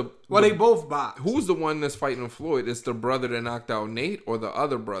 Like, but they both box. Who's the one that's fighting Floyd? It's the brother that knocked out Nate, or the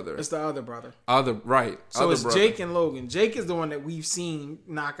other brother? It's the other brother. Right. So it's brother. Jake and Logan. Jake is the one that we've seen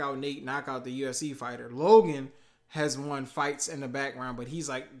knock out Nate, knock out the UFC fighter. Logan has won fights in the background, but he's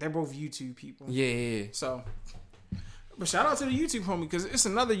they're both YouTube people. Yeah. So, but shout out to the YouTube homie, because it's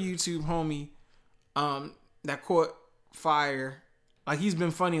another YouTube homie that caught fire. Like, he's been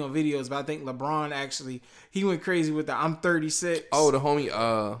funny on videos, but I think LeBron actually, he went crazy with the I'm 36. Oh, the homie,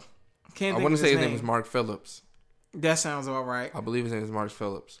 I want to say his name is Mark Phillips. That sounds about right. I believe his name is Mark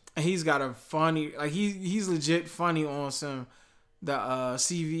Phillips. And he's got a funny, he's legit funny on the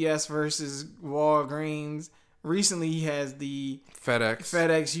CVS versus Walgreens. Recently, he has the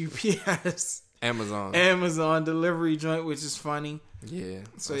FedEx, UPS, Amazon delivery joint, which is funny. Yeah,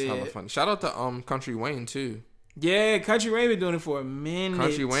 that's hella funny. Shout out to Country Wayne too. Yeah, Country Wayne been doing it for a minute.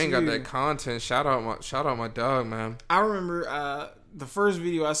 Country Wayne got that content. Shout out my dog, man. I remember the first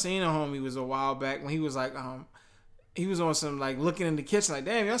video I seen of homie was a while back when he was he was on some looking in the kitchen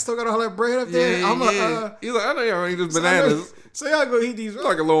damn, y'all still got all that bread up there. Yeah, he's like, I know y'all eat these bananas. So y'all go eat these.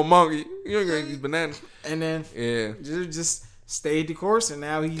 Like a little monkey. You ain't gonna eat these bananas. And then just stayed the course, and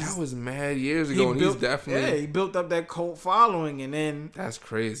now that was mad years ago, and he's definitely he built up that cult following, and then that's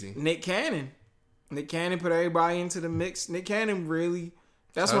crazy. Nick Cannon put everybody into the mix. Nick Cannon really,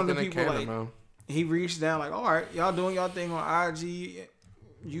 that's one of the people he reached down all right, y'all doing y'all thing on IG,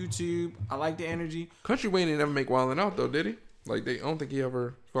 YouTube. I like the energy. Country Wayne didn't ever make Wildin' Out though, did he? I don't think he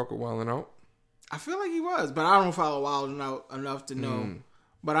ever fuck with Wildin' Out. I feel like he was, but I don't follow Wildin' Out enough to know.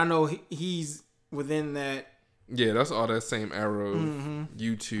 But I know he's within that. Yeah, that's all that same era of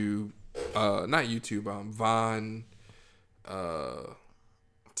YouTube. Not YouTube, Vine,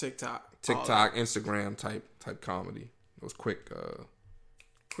 TikTok, Instagram type comedy. Those quick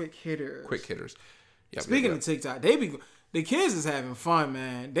hitters. Yep, Speaking of TikTok, the kids is having fun,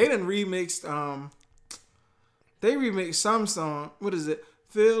 man. They done remixed some song. What is it?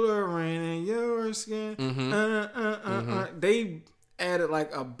 Feel the rain in your skin. They added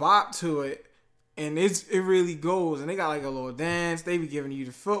a bop to it, and it really goes. And they got a little dance. They be giving you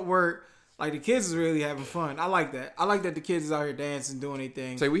the footwork. The kids is really having fun. I like that. I like that the kids is out here dancing, doing their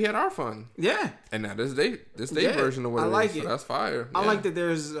thing. Say we had our fun. Yeah. And now this version of what it is. So that's fire. I like that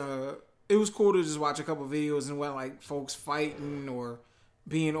there's it was cool to just watch a couple videos and wasn't folks fighting or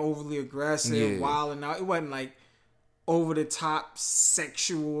being overly aggressive, wilding out. It wasn't over the top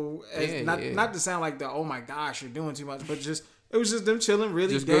sexual. Not to sound like oh my gosh, you're doing too much, but just it was just them chilling,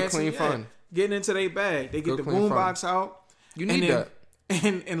 really just dancing, good, clean fun, getting into their bag. They get the boombox out. You need that.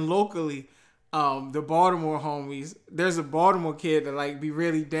 And locally, the Baltimore homies, there's a Baltimore kid that be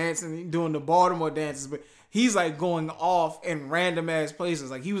really dancing, doing the Baltimore dances, but he's going off in random ass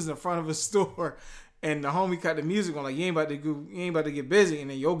places. He was in front of a store, and the homie cut the music on you ain't about to get busy, and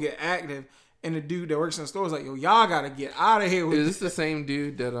then you'll get active. And the dude that works in the store is yo, y'all gotta get out of here. Is this the same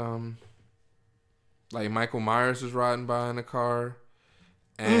dude that Like Michael Myers was riding by in a car.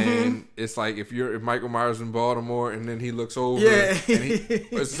 And it's like if Michael Myers in Baltimore and then he looks over, and it's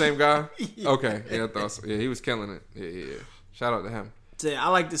the same guy. Okay, yeah, I thought so. Yeah, he was killing it. Yeah. Shout out to him. So, I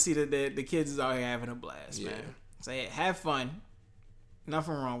like to see that the kids is out here having a blast, man. So have fun.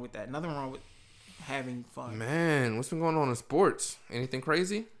 Nothing wrong with that. Nothing wrong with having fun. Man, what's been going on in sports? Anything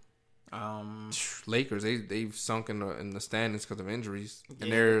crazy? Lakers, they've sunk in the standings because of injuries,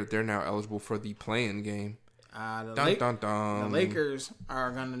 and they're now eligible for the play-in game. The Lakers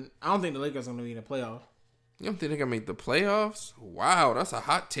are gonna. I don't think the Lakers are gonna be in the playoffs. You don't think they're gonna make the playoffs? Wow, that's a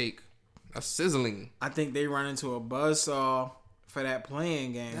hot take. That's sizzling. I think they run into a buzzsaw for that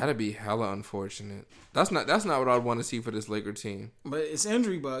playing game. That'd be hella unfortunate. That's not what I'd want to see for this Laker team. But it's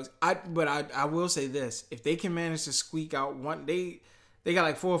injury bugs. I will say this: if they can manage to squeak out one, they got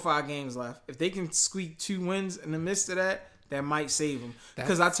like 4 or 5 games left. If they can squeak 2 wins in the midst of that might save them.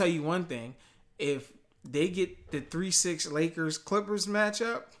 Because I'll tell you one thing: if they get the 3-6 Lakers Clippers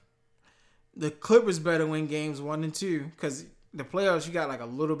matchup, the Clippers better win games 1 and 2 because the playoffs you got like a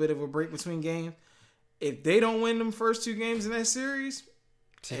little bit of a break between games. If they don't win them first 2 games in that series,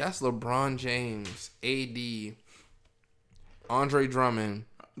 see, that's LeBron James, AD, Andre Drummond.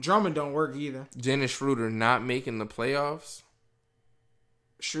 Drummond don't work either. Dennis Schroeder not making the playoffs.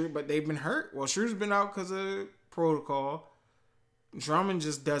 But they've been hurt. Well, Schroeder's been out because of protocol. Drummond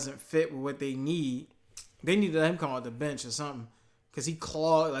just doesn't fit with what they need. They need to let him come off the bench or something. Because he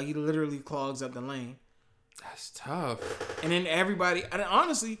literally clogs up the lane. That's tough. And then everybody, and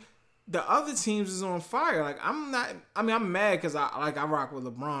honestly, the other teams is on fire. Like, I'm mad because I rock with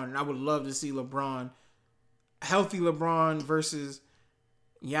LeBron. And I would love to see healthy LeBron versus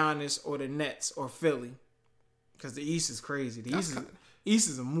Giannis or the Nets or Philly. Because the East is crazy. The East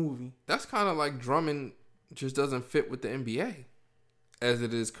is a movie. That's kind of like Drummond just doesn't fit with the NBA as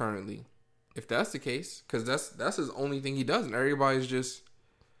it is currently. If that's the case, because that's his only thing he does, and everybody's just.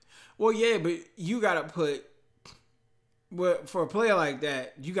 Well, yeah, but you gotta put. Well, for a player like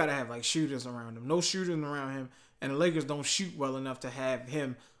that, you gotta have like shooters around him. No shooting around him, and the Lakers don't shoot well enough to have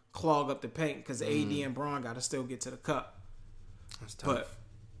him clog up the paint because AD and Bron gotta still get to the cup. That's tough.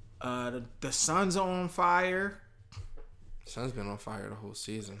 But the Suns are on fire. Suns been on fire the whole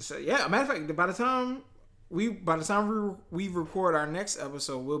season. So yeah, matter of fact, by the time we record our next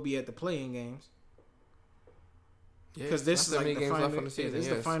episode, we'll be at the play-in games. Because this is like the final. Left on the season, this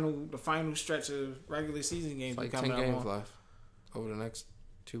is the final stretch of regular season games. It's like 10 games left over the next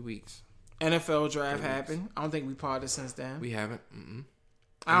 2 weeks. NFL draft happened. I don't think we parted since then. We haven't.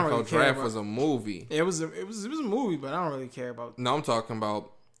 I don't really care. Draft was a movie. It was a movie, but I don't really care about. No, I'm talking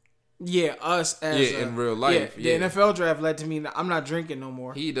about. Yeah, us as in real life. The NFL draft led to me. I'm not drinking no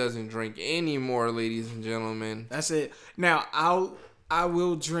more. He doesn't drink anymore, ladies and gentlemen. That's it. Now I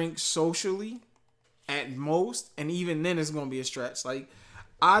will drink socially, at most, and even then it's gonna be a stretch. Like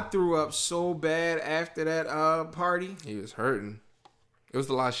I threw up so bad after that party. He was hurting. It was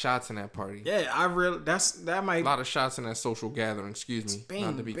a lot of shots in that party. Yeah, that might a lot of shots in that social gathering. Excuse me, bing,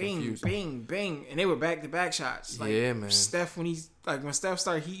 not to be confused. Bing, bing, and they were back-to-back shots. Like, yeah, man. When Steph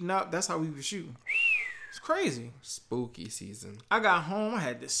started heating up, that's how we were shooting. It's crazy. Spooky season. I got home, I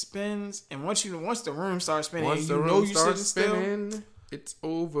had the spins, and once the room starts spinning, you sitting still. It's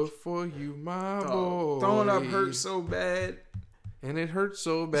over for you, my boy. Throwing up hurt so bad. And it hurts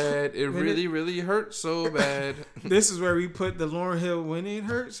so bad. It really, really hurts so bad. This is where we put the Lauryn Hill when it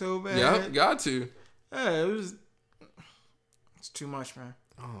hurt so bad. Yep, got to. Yeah, it's too much, man.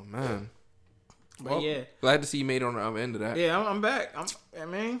 Oh, man. But yeah. Glad to see you made it on the other end of that. Yeah, I'm back.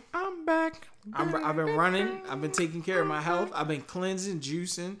 I'm back. I've been running. I've been taking care of my health. I've been cleansing,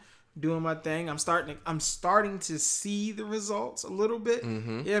 juicing, doing my thing. I'm starting to see the results a little bit.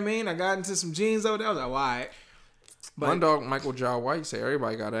 Mm-hmm. Yeah, I got into some jeans over there. I was like, well, all right. But one dog, Michael John White, say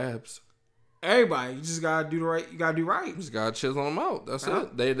everybody got abs. Everybody, you just gotta do the right. You gotta do right. You just gotta chisel them out. That's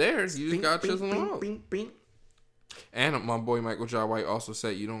it. They're there. You just gotta chisel them out. And my boy Michael John White also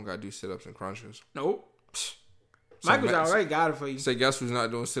said you don't gotta do sit-ups and crunches. Nope. Michael John White got it for you. Say, guess who's not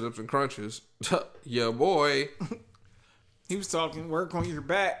doing sit-ups and crunches? Yeah, boy. He was talking, work on your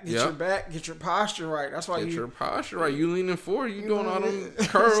back, get your posture right. That's why your posture right. You leaning forward, you doing all them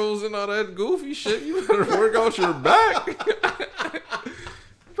curls and all that goofy shit. You better work out your back.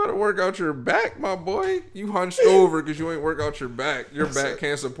 You better work out your back, my boy. You hunched over because you ain't work out your back. Your back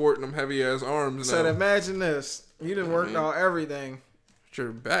can't support them heavy ass arms. So imagine this: you done worked out everything.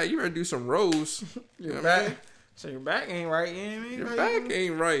 Your back, you better do some rows. Your back. So your back ain't right. You know what I mean? Your back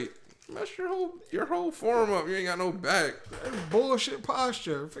ain't right. Mess your whole form up. You ain't got no back. That's bullshit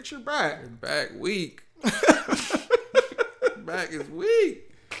posture. Fix your back. Your back weak. Back is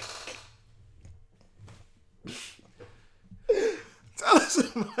weak.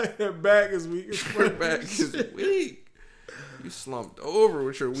 Their back is weak. Your back is weak. You slumped over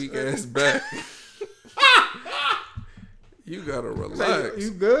with your weak ass back. You gotta relax.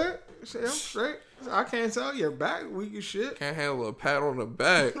 You good? I'm straight. I can't tell your back weak as shit. Can't handle a pat on the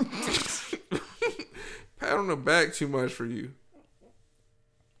back. Pat on the back too much for you.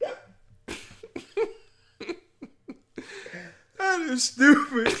 That is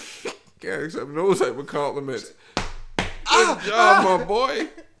stupid. Can't accept no type of compliments. Good job, my boy.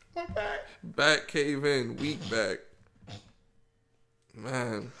 My back. Back cave in, weak back.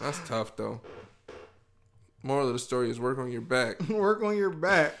 Man, that's tough though. Moral of the story is work on your back. Work on your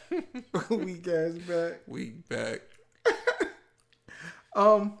back. Weak ass back. Weak back.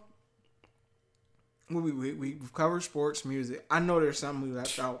 We've covered sports, music. I know there's something we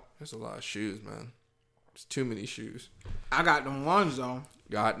left out. There's a lot of shoes, man. There's too many shoes. I got them ones though.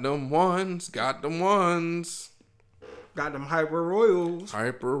 Got them ones. Got them ones. Got them Hyper Royals.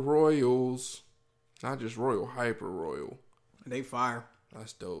 Hyper Royals. Not just Royal, Hyper Royal. They fire.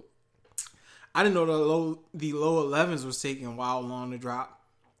 That's dope. I didn't know the low 11s was taking a while long to drop.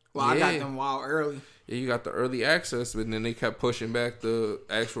 Well, yeah. I got them wild early. Yeah, you got the early access, but then they kept pushing back the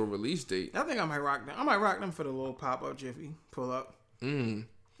actual release date. I think I might rock them. I might rock them for the little pop-up Jiffy pull-up. I mean,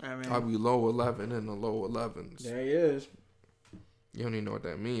 probably low 11 in the low 11s. There he is. You don't even know what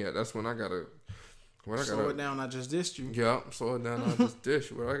that means yet. That's when I gotta... Slow it down, I just dissed you. Yeah, slow it down, I just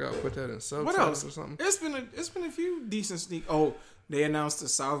dissed you. But I gotta put that in subtitles or something. It's been a few decent sneak. Oh, they announced the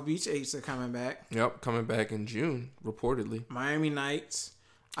South Beach 8s are coming back. Yep, coming back in June, reportedly. Miami Nights.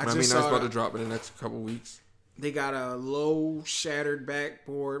 Miami Nights about to drop in the next couple weeks. They got a low shattered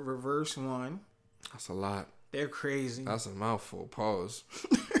backboard reverse one. That's a lot. They're crazy. That's a mouthful. Pause.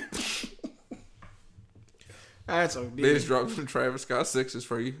 That's okay. They just dropped some Travis Scott 6s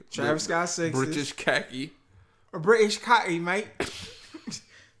for you. Travis Scott 6s. British khaki. A British khaki, mate.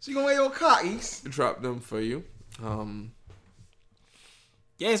 So you gonna wear your khakis? Drop them for you.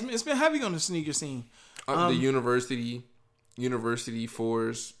 Yeah, it's been heavy on the sneaker scene. The University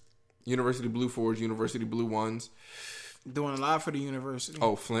 4s, University Blue 4s, University Blue 1s. Doing a lot for the university.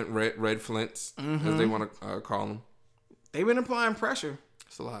 Oh, red Flints, as they want to call them. They've been applying pressure.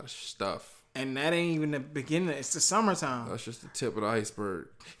 It's a lot of stuff. And that ain't even the beginning. It's the summertime. That's just the tip of the iceberg.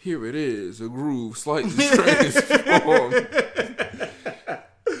 Here it is, a groove slightly transformed.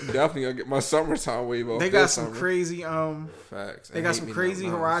 Definitely gonna get my summertime wave off. They got some crazy facts. They got some crazy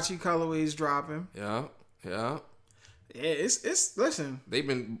Huarache colorways dropping. Yeah. It's listen. They've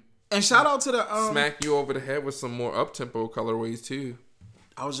been and shout out to the smack you over the head with some more up tempo colorways too.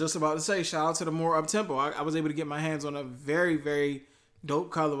 I was just about to say shout out to the more up tempo. I was able to get my hands on a very very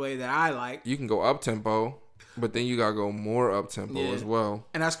dope colorway that I like. You can go up tempo, but then you gotta go more up tempo as well.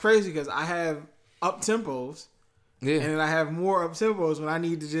 And that's crazy because I have up tempos. Yeah. And then I have more up tempos when I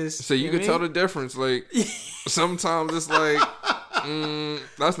need to just. So you can tell the difference. Like sometimes it's like,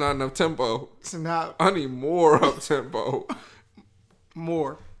 that's not enough tempo. It's not. I need more up tempo.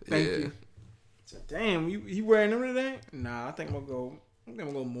 More. Thank you. So, damn, you wearing them today? Nah, I think I'm gonna go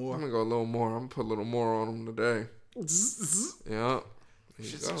more. I'm gonna go a little more. I'm gonna put a little more on them today. Yeah.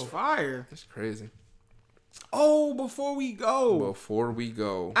 Shit's fire. That's crazy. Oh, before we go,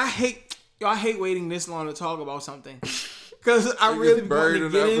 I hate waiting this long to talk about something because I really want to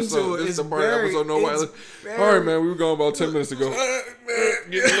get into it. It's the part of the episode nobody. All right, man, we were gone about 10 minutes ago.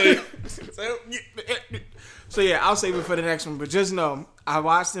 Getting late. So yeah, I'll save it for the next one. But just know, I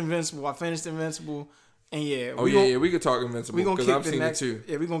watched Invincible. I finished Invincible, and we could talk Invincible because I've seen it too.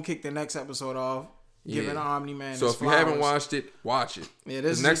 Yeah, we're gonna kick the next episode off. Giving Omni-Man. So if you haven't watched it, watch it. Yeah,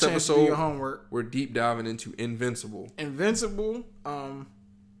 this is next episode. To do your homework. We're deep diving into Invincible.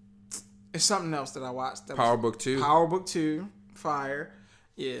 It's something else that I watched. Power Book 2, fire.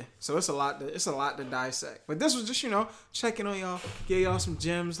 Yeah, so it's a lot to dissect. But this was just checking on y'all, give y'all some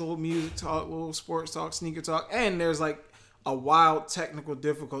gems, little music talk, little sports talk, sneaker talk, and there's like a wild technical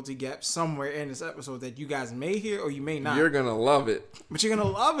difficulty gap somewhere in this episode that you guys may hear or you may not. You're gonna love it, but you're gonna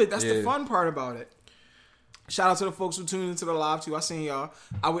love it. That's the fun part about it. Shout out to the folks who tuned into the live too. I seen y'all.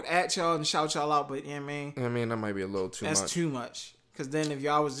 I would at y'all and shout y'all out, but I mean that might be a little too much. That's too much. Because then if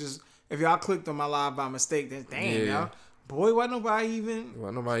y'all clicked on my live by mistake, then damn y'all. Boy, wasn't nobody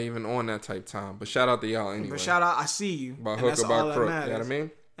even on that type time. But shout out to y'all anyway. But shout out, I see you. By hook or by crook. You know what I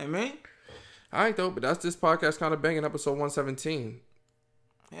mean? Amen. All right, though. But that's this podcast kind of banging episode 117.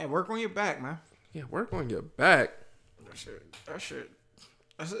 Yeah, work on your back, man. Yeah, work on your back. That shit.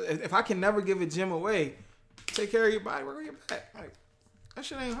 If I can never give a gym away, take care of your body, work on your back. Like, that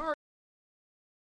shit ain't hard.